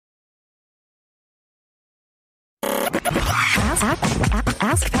AskPat.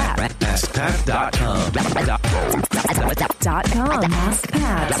 AskPat.com.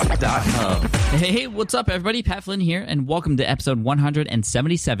 AskPat.com. Hey, what's up, everybody? Pat Flynn here, and welcome to episode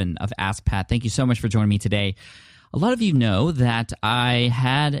 177 of Ask Pat. Thank you so much for joining me today. A lot of you know that I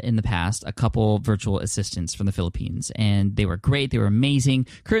had in the past a couple virtual assistants from the Philippines, and they were great. They were amazing.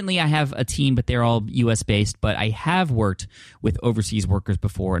 Currently, I have a team, but they're all U.S.-based, but I have worked with overseas workers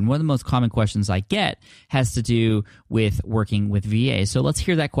before, and one of the most common questions I get has to do with working with VA. So let's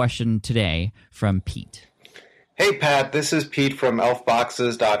hear that question today from Pete. Hey, Pat. This is Pete from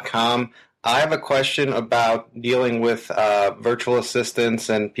elfboxes.com. I have a question about dealing with virtual assistants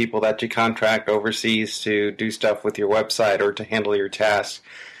and people that you contract overseas to do stuff with your website or to handle your tasks.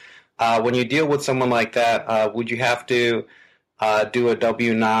 When you deal with someone like that, would you have to do a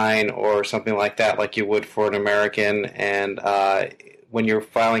W-9 or something like that like you would for an American? And when you're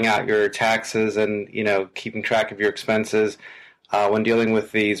filing out your taxes and, keeping track of your expenses, when dealing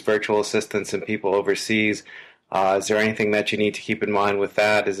with these virtual assistants and people overseas, is there anything that you need to keep in mind with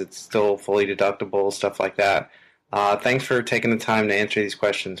that? Is it still fully deductible, stuff like that? Thanks for taking the time to answer these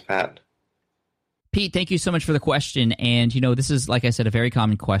questions, Pat. Pete, thank you so much for the question. And, this is, like I said, a very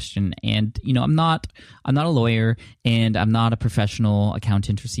common question. And, I'm not a lawyer, and I'm not a professional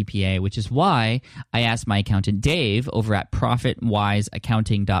accountant or CPA, which is why I asked my accountant, Dave, over at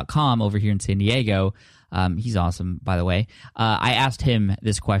ProfitWiseAccounting.com over here in San Diego. He's awesome, by the way. I asked him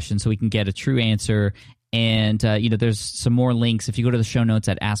this question so we can get a true answer. And, there's some more links. If you go to the show notes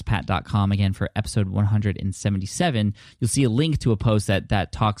at AskPat.com, again, for episode 177, you'll see a link to a post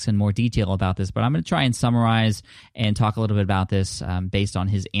that talks in more detail about this. But I'm going to try and summarize and talk a little bit about this based on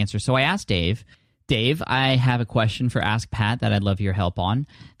his answer. So I asked Dave, I have a question for Ask Pat that I'd love your help on.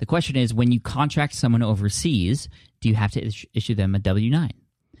 The question is, when you contract someone overseas, do you have to issue them a W-9?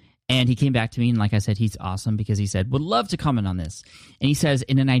 And he came back to me, and like I said, he's awesome because he said, would love to comment on this. And he says,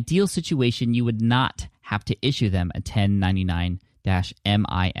 in an ideal situation, you would not have to issue them a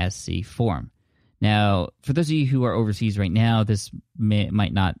 1099-MISC form. Now, for those of you who are overseas right now, this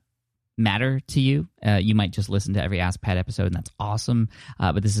might not matter to you. You might just listen to every Ask Pat episode, and that's awesome.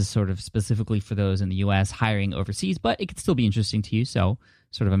 But this is sort of specifically for those in the U.S. hiring overseas, but it could still be interesting to you. So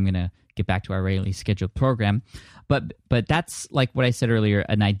I'm going to get back to our regularly scheduled program. But that's like what I said earlier,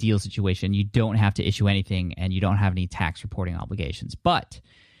 an ideal situation. You don't have to issue anything, and you don't have any tax reporting obligations. But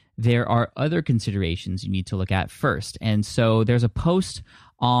there are other considerations you need to look at first. And so there's a post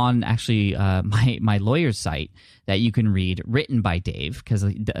on actually my lawyer's site that you can read, written by Dave, because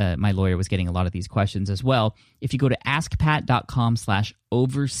my lawyer was getting a lot of these questions as well. If you go to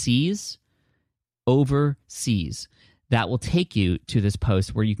askpat.com/overseas, that will take you to this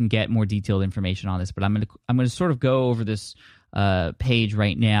post where you can get more detailed information on this. But I'm going to sort of go over this page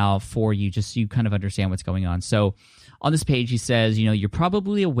right now for you, just so you kind of understand what's going on. So on this page, he says, you're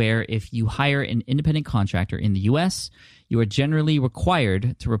probably aware if you hire an independent contractor in the U.S., you are generally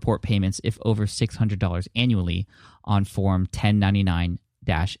required to report payments if over $600 annually on Form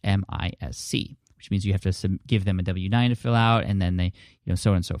 1099-MISC, which means you have to give them a W-9 to fill out, and then they,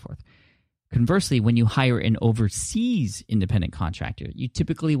 so on and so forth. Conversely, when you hire an overseas independent contractor, you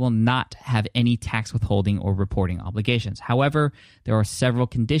typically will not have any tax withholding or reporting obligations. However, there are several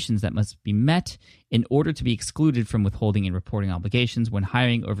conditions that must be met in order to be excluded from withholding and reporting obligations when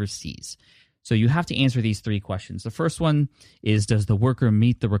hiring overseas. So you have to answer these three questions. The first one is, does the worker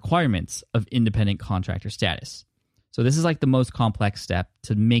meet the requirements of independent contractor status? So this is like the most complex step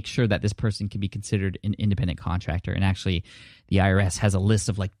to make sure that this person can be considered an independent contractor. And actually, the IRS has a list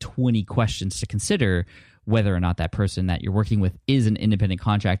of like 20 questions to consider whether or not that person that you're working with is an independent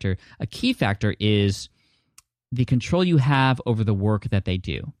contractor. A key factor is the control you have over the work that they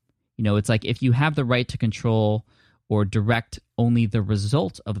do. It's like if you have the right to control or direct only the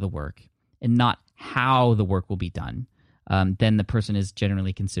result of the work and not how the work will be done, then the person is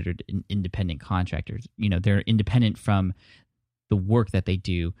generally considered an independent contractor. They're independent from the work that they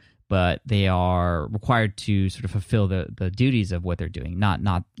do, but they are required to sort of fulfill the duties of what they're doing.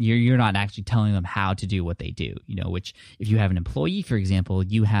 You're not actually telling them how to do what they do. Which if you have an employee, for example,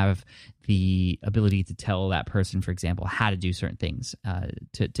 you have the ability to tell that person, for example, how to do certain things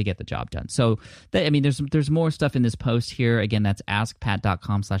to get the job done. So, there's more stuff in this post here. Again, that's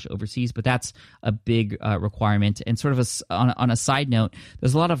askpat.com/overseas, but that's a big requirement. And sort of on a side note,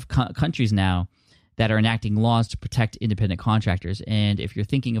 there's a lot of countries now that are enacting laws to protect independent contractors. And if you're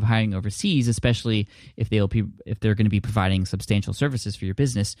thinking of hiring overseas, especially if they're going to be providing substantial services for your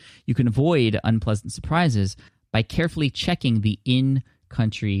business, you can avoid unpleasant surprises by carefully checking the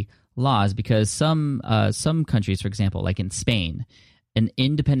in-country laws, because some countries, for example, like in Spain, an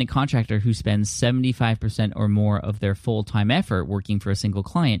independent contractor who spends 75% or more of their full-time effort working for a single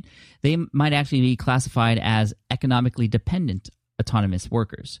client, they might actually be classified as economically dependent autonomous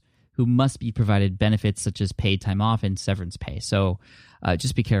workers who must be provided benefits such as paid time off and severance pay. So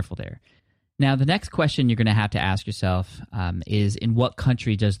just be careful there. Now, the next question you're going to have to ask yourself is, in what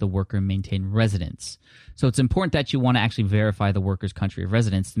country does the worker maintain residence? So it's important that you want to actually verify the worker's country of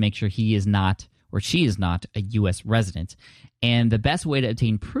residence to make sure he is not or she is not a U.S. resident. And the best way to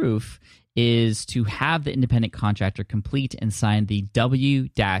obtain proof is to have the independent contractor complete and sign the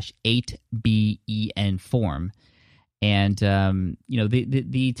W-8BEN form. And,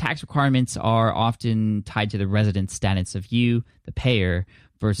 the tax requirements are often tied to the resident status of you, the payer,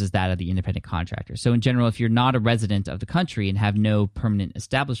 versus that of the independent contractor. So in general, if you're not a resident of the country and have no permanent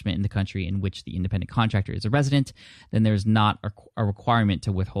establishment in the country in which the independent contractor is a resident, then there's not a requirement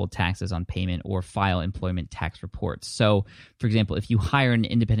to withhold taxes on payment or file employment tax reports. So, for example, if you hire an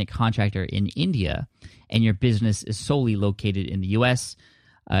independent contractor in India and your business is solely located in the U.S.,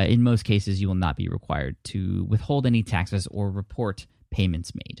 in most cases, you will not be required to withhold any taxes or report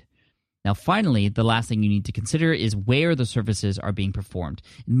payments made. Now, finally, the last thing you need to consider is where the services are being performed.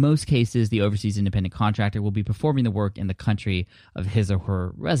 In most cases, the overseas independent contractor will be performing the work in the country of his or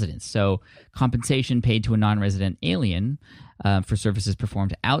her residence. So compensation paid to a non-resident alien for services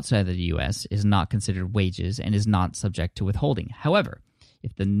performed outside of the U.S. is not considered wages and is not subject to withholding. However,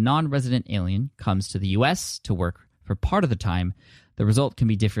 if the non-resident alien comes to the U.S. to work for part of the time, the result can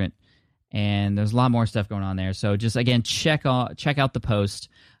be different, and there's a lot more stuff going on there. So just, again, check out the post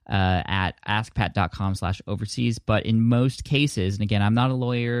at askpat.com/overseas. But in most cases, and again, I'm not a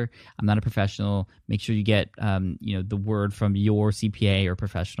lawyer, I'm not a professional, make sure you get the word from your CPA or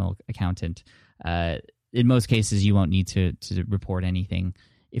professional accountant. In most cases, you won't need to report anything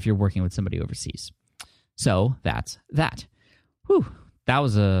if you're working with somebody overseas. So that's that. Whew. That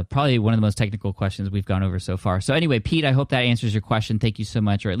was probably one of the most technical questions we've gone over so far. So anyway, Pete, I hope that answers your question. Thank you so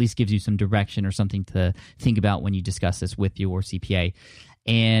much, or at least gives you some direction or something to think about when you discuss this with your CPA.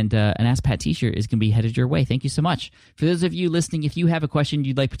 And an Ask Pat t-shirt is going to be headed your way. Thank you so much. For those of you listening, if you have a question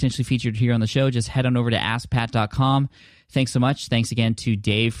you'd like potentially featured here on the show, just head on over to askpat.com. Thanks so much. Thanks again to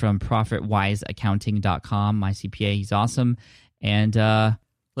Dave from ProfitWiseAccounting.com, my CPA. He's awesome. And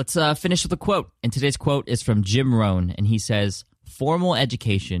let's finish with a quote. And today's quote is from Jim Rohn, and he says, "Formal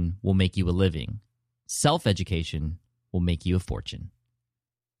education will make you a living. Self-education will make you a fortune."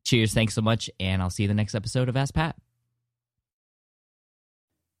 Cheers, thanks so much, and I'll see you in the next episode of Ask Pat.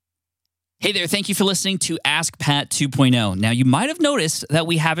 Hey there, thank you for listening to Ask Pat 2.0. Now, you might have noticed that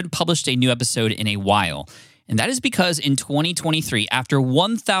we haven't published a new episode in a while, and that is because in 2023, after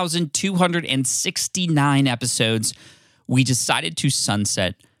 1,269 episodes, we decided to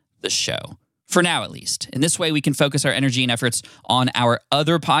sunset the show. For now, at least. In this way, we can focus our energy and efforts on our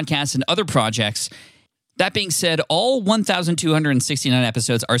other podcasts and other projects. That being said, all 1,269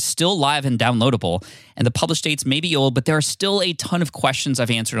 episodes are still live and downloadable, and the published dates may be old, but there are still a ton of questions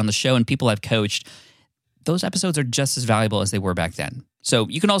I've answered on the show and people I've coached. Those episodes are just as valuable as they were back then. So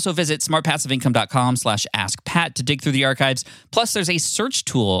you can also visit smartpassiveincome.com/askpat to dig through the archives. Plus, there's a search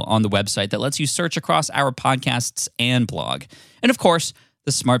tool on the website that lets you search across our podcasts and blog. And of course,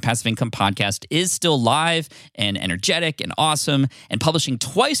 the Smart Passive Income podcast is still live and energetic and awesome and publishing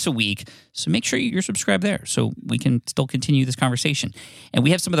twice a week. So make sure you're subscribed there so we can still continue this conversation. And we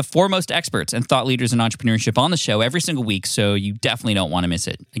have some of the foremost experts and thought leaders in entrepreneurship on the show every single week, so you definitely don't want to miss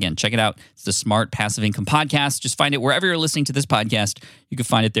it. Again, check it out. It's the Smart Passive Income podcast. Just find it wherever you're listening to this podcast. You can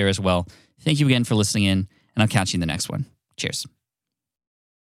find it there as well. Thank you again for listening in, and I'll catch you in the next one. Cheers.